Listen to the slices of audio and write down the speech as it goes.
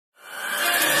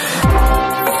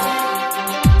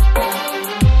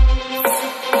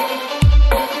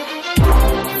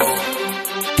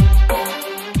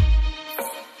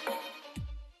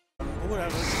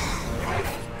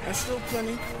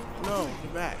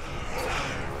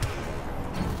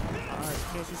Alright,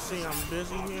 can't you see I'm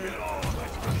busy here?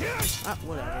 Ah,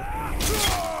 whatever.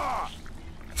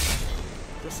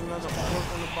 Just another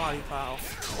work on the body pile.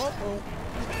 Uh-oh.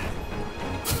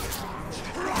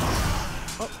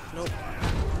 Oh, nope.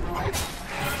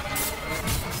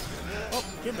 Oh,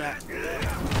 get back.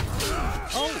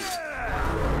 Oh!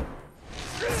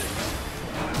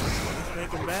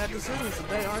 Making bad decisions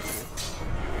today, aren't you?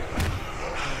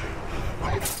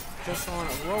 Just on a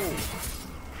roll.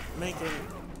 Making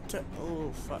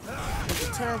oh fuck.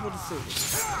 Making terrible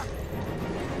decisions.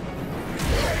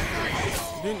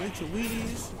 Didn't eat your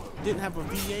Wheaties. Didn't have a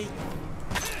V8.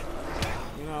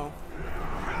 You know.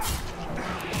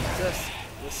 Just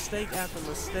mistake after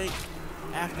mistake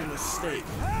after mistake.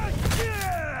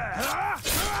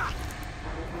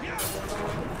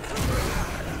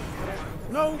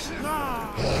 No,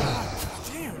 nah.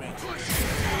 Damn it.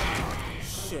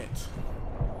 Shit.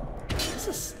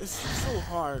 It's so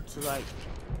hard to like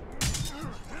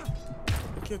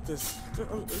get this.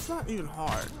 It's not even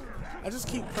hard. I just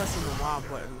keep pressing the Y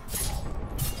button.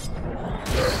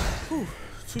 Whew,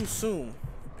 too soon.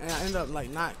 And I end up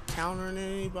like not countering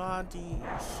anybody.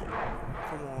 Shit.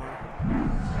 Come on.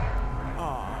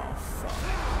 Oh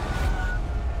fuck.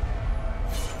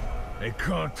 They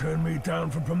can't turn me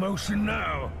down for promotion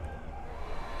now.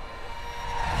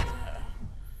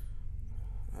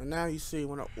 And now you see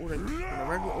when a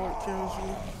regular orc kills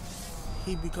you,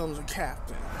 he becomes a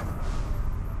captain.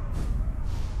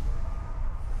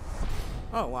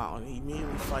 Oh wow, and he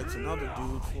immediately fights another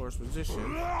dude for his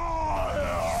position.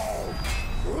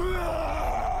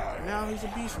 Now he's a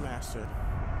beastmaster.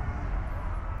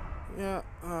 Yeah,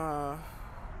 oh,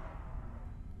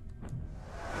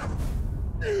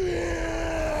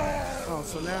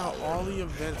 so now all the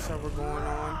events that were going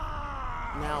on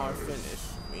now are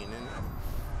finished. Meaning,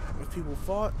 if people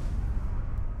fought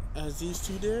as these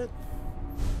two did,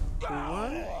 who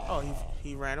won? Oh,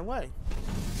 he ran away.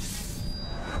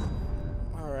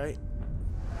 Alright.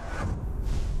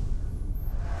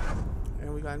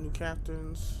 And we got new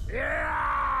captains.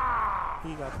 Yeah!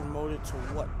 He got promoted to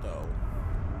what though?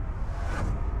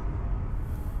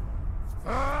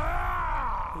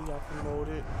 He got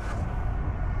promoted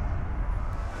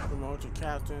to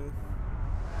captain.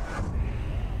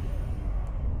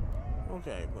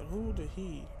 Okay, but who did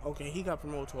he? Okay, he got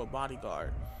promoted to a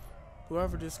bodyguard.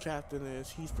 Whoever this captain is,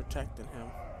 he's protecting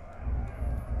him.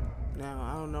 Now,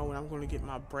 I don't know when I'm going to get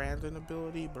my branding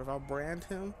ability, but if I brand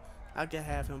him, I can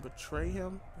have him betray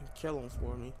him and kill him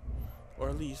for me. Or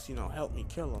at least, you know, help me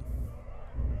kill him.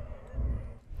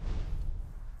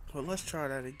 But let's try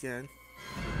that again.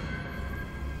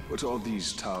 What are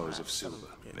these towers of silver?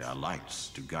 They are lights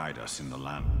to guide us in the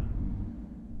land.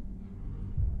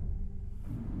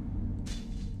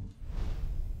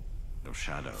 Of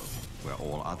shadow, where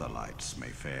all other lights may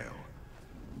fail.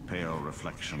 Pale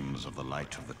reflections of the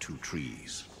light of the two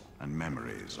trees, and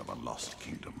memories of a lost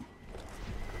kingdom.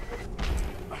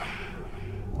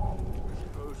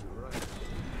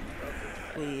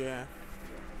 Well, yeah.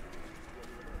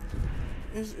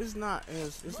 It's not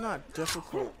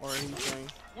difficult or anything.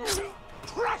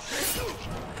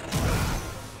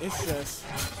 It's just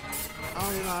I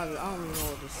don't even know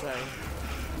what to say.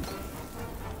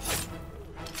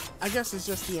 I guess it's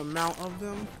just the amount of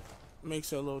them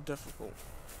makes it a little difficult.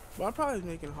 But I'll probably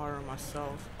make it harder on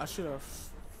myself. I should have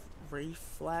ray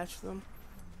flashed them.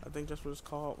 I think that's what it's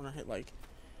called when I hit like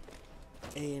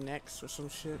A and X or some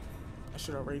shit. I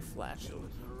should have ray flashed them.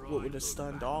 What would have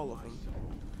stunned all of them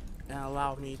and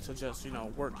allowed me to just, you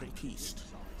know, work in peace.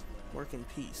 Work in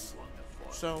peace.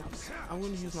 So I'm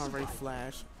going to use my ray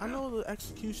flash. I know the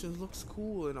execution looks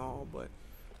cool and all, but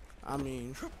I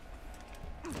mean,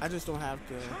 I just don't have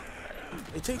the.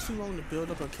 It takes too long to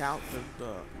build up a count,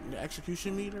 the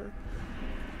execution meter.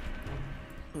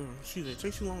 Excuse me, it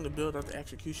takes too long to build up the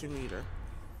execution meter.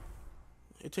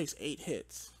 It takes 8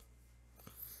 hits.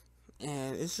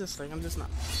 And it's just like, I'm just not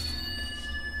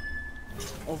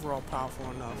overall powerful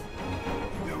enough.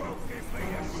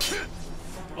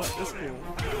 But it's cool.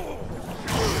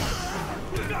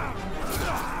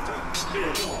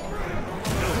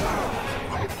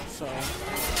 So,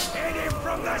 and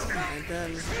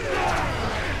then,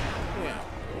 yeah.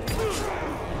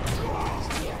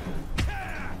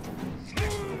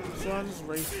 So I just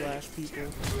ray flash people.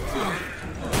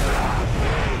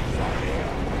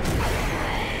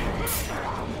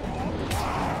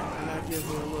 And that gives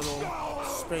me a little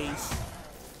space.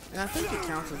 And I think it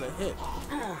counts as a hit.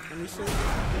 Let me see.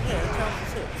 Yeah, it counts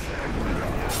as hits.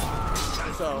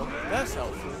 So that's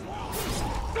helpful.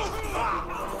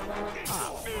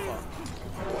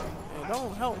 It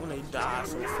don't help when they die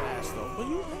so fast though,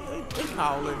 but they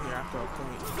pile in here after a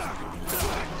point.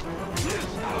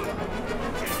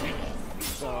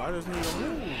 So I just need to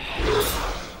move.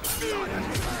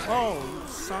 Oh,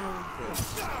 son of a bitch.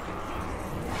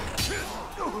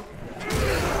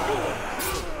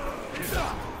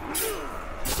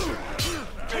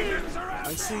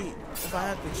 Like, see, if I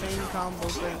had the chain combo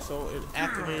thing so it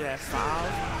activated at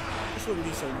 5, this wouldn't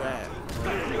be so bad.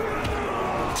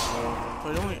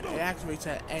 But it activates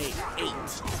at 8,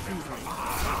 excuse me.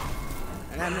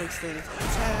 And that makes things a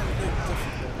tad bit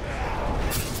difficult.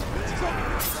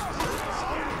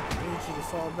 I need you to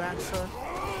fall back, sir.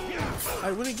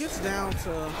 Like, when it gets down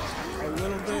to a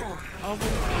little bit of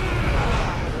it,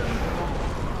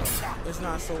 it's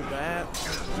not so bad.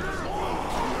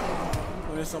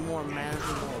 When it's a more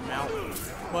manageable amount.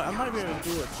 But I might be able to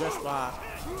do it just by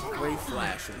ray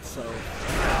flashing, so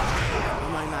I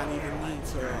might not even need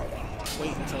to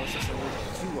wait until it's just a little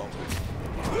too open.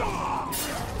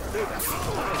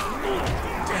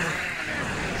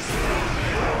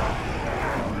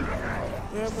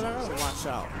 Yeah, but I gotta watch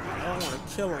out. I don't want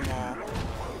to kill them all.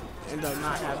 End up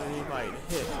not having anybody to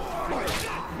hit.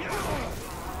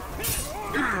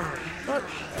 But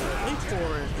they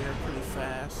pour in here pretty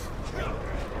fast.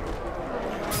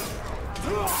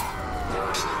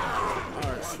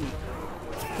 Alright, sweet.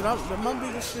 My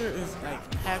biggest fear is like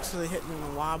actually hitting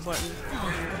the Y button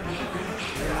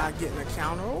and not getting a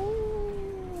counter.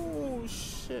 Oh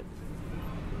shit.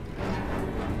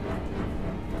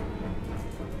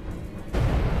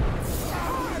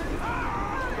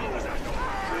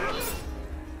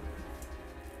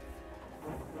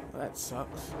 That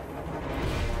sucks.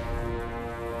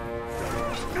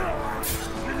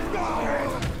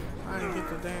 I didn't get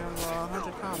the damn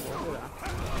 100 combo, did I?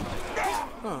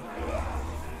 Huh.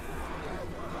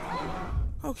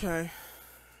 Okay.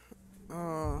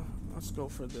 Let's go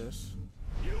for this.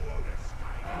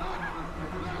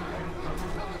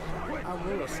 I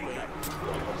will escape.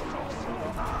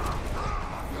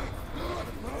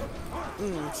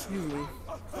 Excuse me.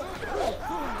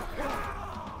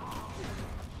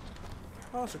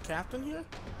 Oh, it's a captain here?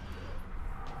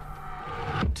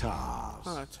 Tars.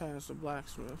 Ah, Taz the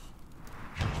blacksmith.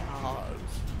 Taz.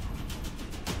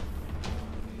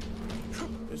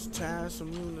 Is Taz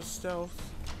immune to stealth?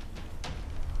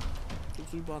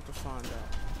 Which we about to find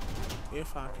out.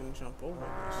 If I can jump over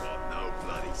this. No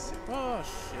bloody sick. Oh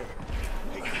shit.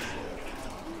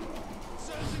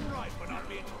 Serves him right when I'm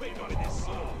being quit by this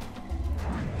sword.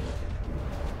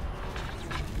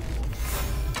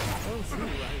 Oh, shoot,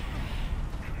 right.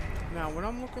 Now, what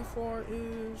I'm looking for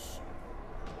is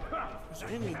there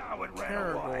any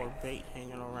terrible bait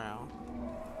hanging around?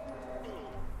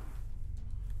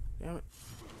 Damn it.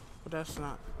 But that's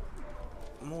not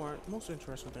most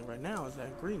interesting thing right now is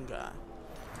that green guy.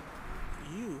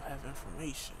 You have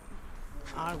information.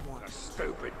 I want The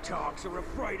stupid tarks are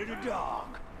afraid of the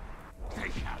dark.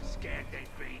 Think how scared they'd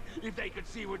be if they could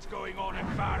see what's going on at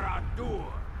Barad-dûr.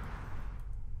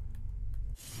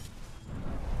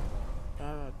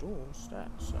 What's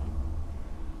that, so?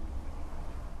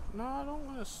 No, I don't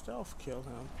want to stealth kill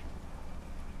him.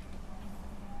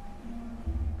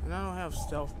 And I don't have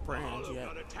stealth brands yet.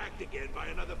 Got attacked again by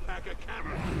another pack of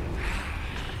cameras.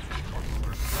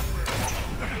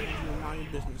 You mind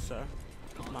your business, sir.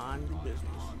 Mind your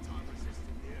business.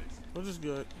 Which is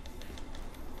good.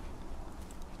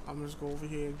 I'm gonna just go over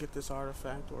here and get this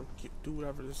artifact or do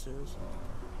whatever this is.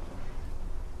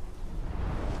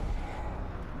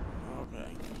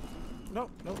 Okay.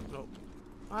 Nope, nope, nope.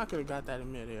 I could have got that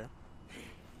in midair.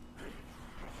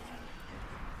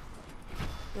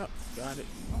 Yep, got it.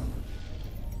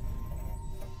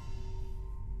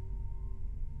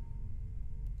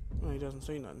 Well, he doesn't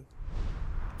say nothing.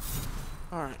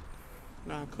 Alright.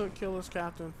 Now, I could kill this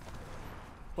captain.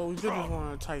 But we did just want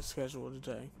on a tight schedule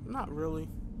today. Not really.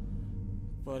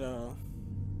 But,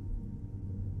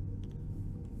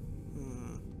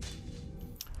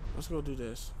 let's go do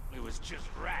this. It was just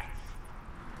wrath.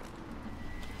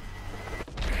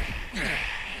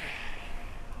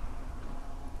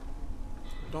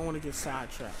 Don't want to get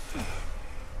sidetracked.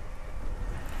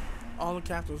 All the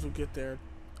captains will get their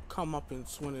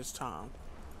comeuppance when it's time.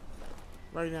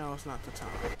 Right now, it's not the time.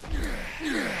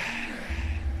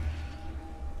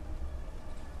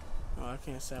 Oh, I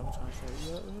can't sabotage that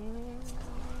yet.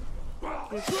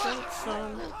 Get straight,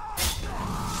 son.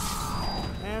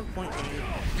 And point aim.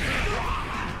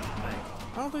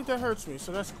 I don't think that hurts me,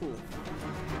 so that's cool.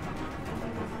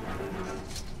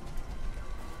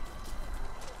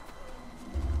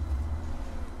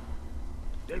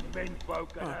 Them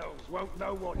menfolk and elves won't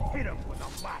know what hit them when the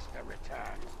master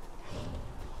returns.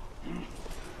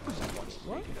 Someone's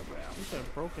What? sneaking around. You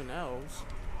said broken elves.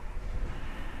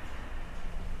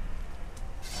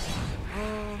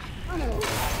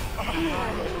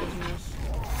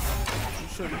 You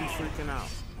shouldn't be freaking out.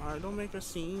 Alright, don't make a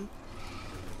scene.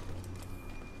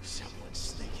 Someone's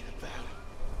sneaking about.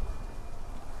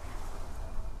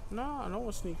 Nah, no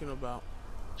one's sneaking about.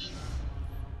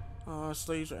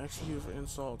 Slaves are executed for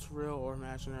insults, real or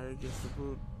imaginary, against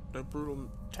the brutal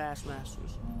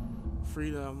taskmasters. Free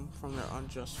them from their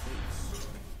unjust fates.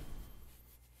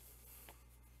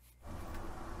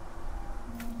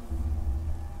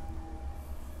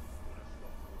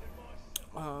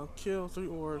 Kill 3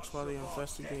 orcs while they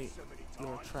investigate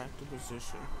your attractive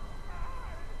position.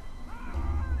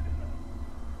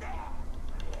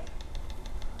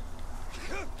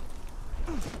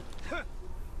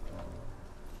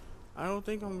 I don't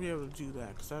think I'm gonna be able to do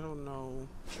that because I don't know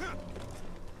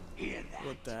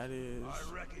what that is.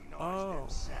 Oh,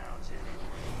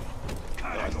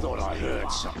 I thought I heard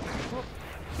something.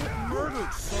 get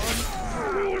murdered,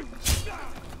 son.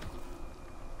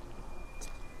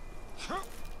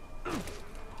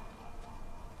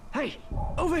 Hey,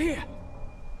 over here!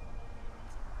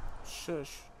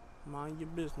 Shush. Mind your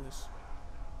business.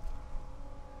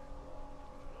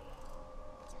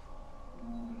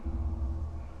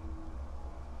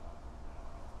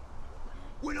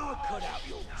 When I cut out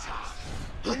your tongue,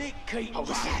 will it keep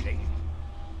running?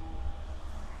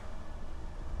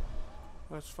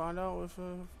 Let's find out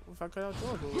if I cut out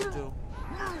yours, what we'll do.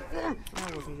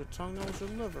 That wasn't your tongue, that was your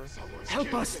liver.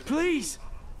 Help us, please!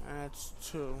 That's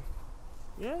 2.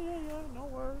 Yeah, no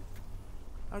worry.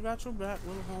 I got your back,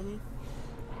 little homie.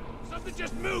 Something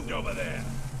just moved over there!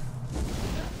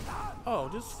 Oh,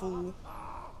 this fool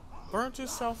burnt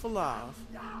himself alive.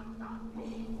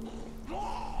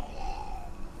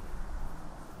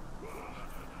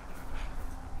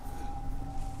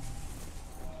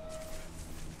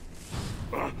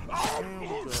 Damn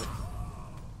good.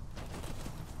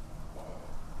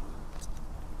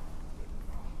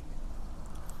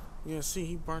 Yeah, see,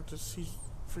 he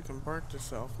freaking burnt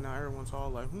himself. Now everyone's all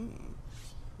like,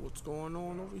 what's going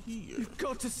on over here? You've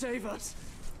got to save us!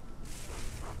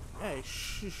 Hey,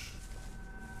 shush.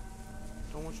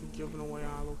 Don't want you giving away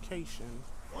our location.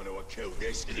 Want to kill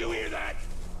this? Did you hear that?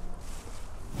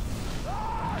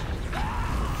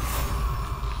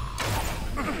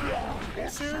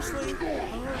 Seriously? I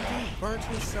heard he burnt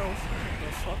himself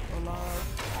the fuck alive.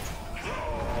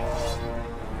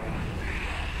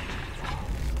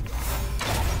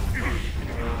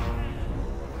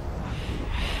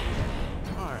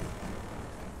 Alright.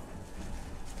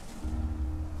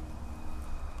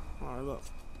 Alright, look.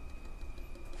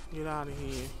 Get out of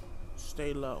here.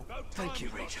 Stay low. Thank you,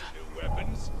 Ranger. New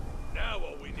weapons. Now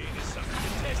all we need is something to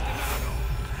test them out on.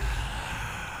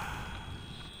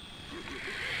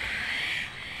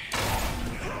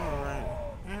 Alright.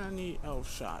 And I need elf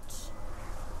shots.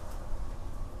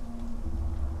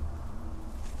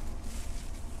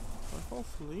 But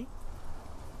hopefully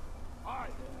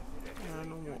there are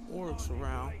no more orcs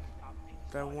around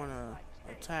that wanna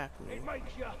attack me. It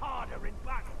makes you harder in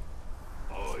battle.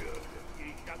 Oh, you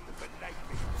ain't got the me.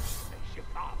 Makes you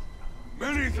faster.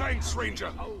 Many thanks,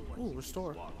 Ranger. Ooh,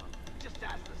 restore. Just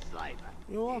ask the slaver.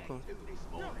 You're welcome. This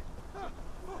morning. That's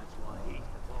why he's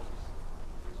the boss.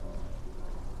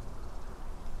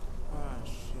 Ah,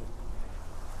 shit.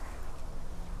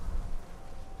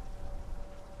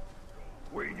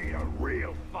 We need a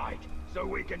real fight, so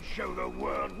we can show the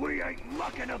world we ain't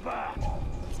mucking about.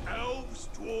 Elves,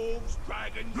 dwarves,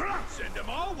 dragons, send them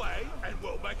our way, and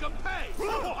we'll make them pay.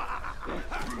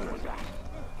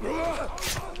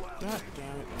 God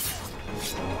damn it.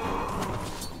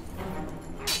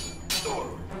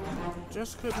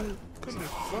 Just couldn't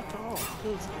fuck off,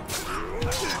 could you?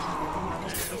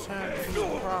 Just had a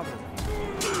problem.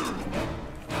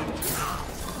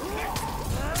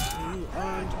 You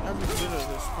earned every bit of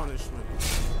this punishment.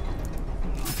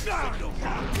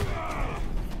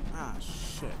 Ah,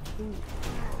 shit.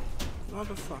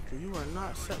 Motherfucker, you are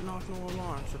not setting off no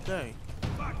alarms today.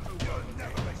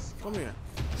 Come here.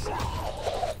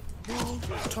 Who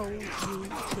told you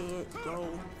to go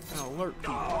and alert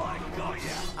people?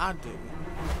 I didn't.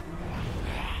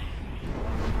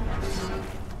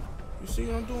 You see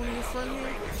what I'm doing to your friend here?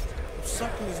 I'm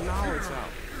sucking his knowledge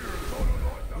out.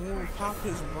 I'm gonna pop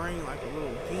his brain like a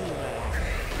little beanbag.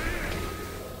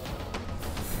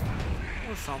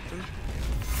 Or something.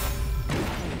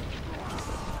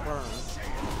 Burn.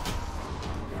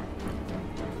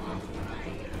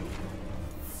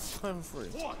 Clever free.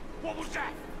 What? What was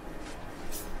that?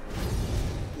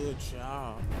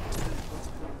 job.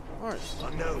 Alright.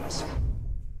 On nose.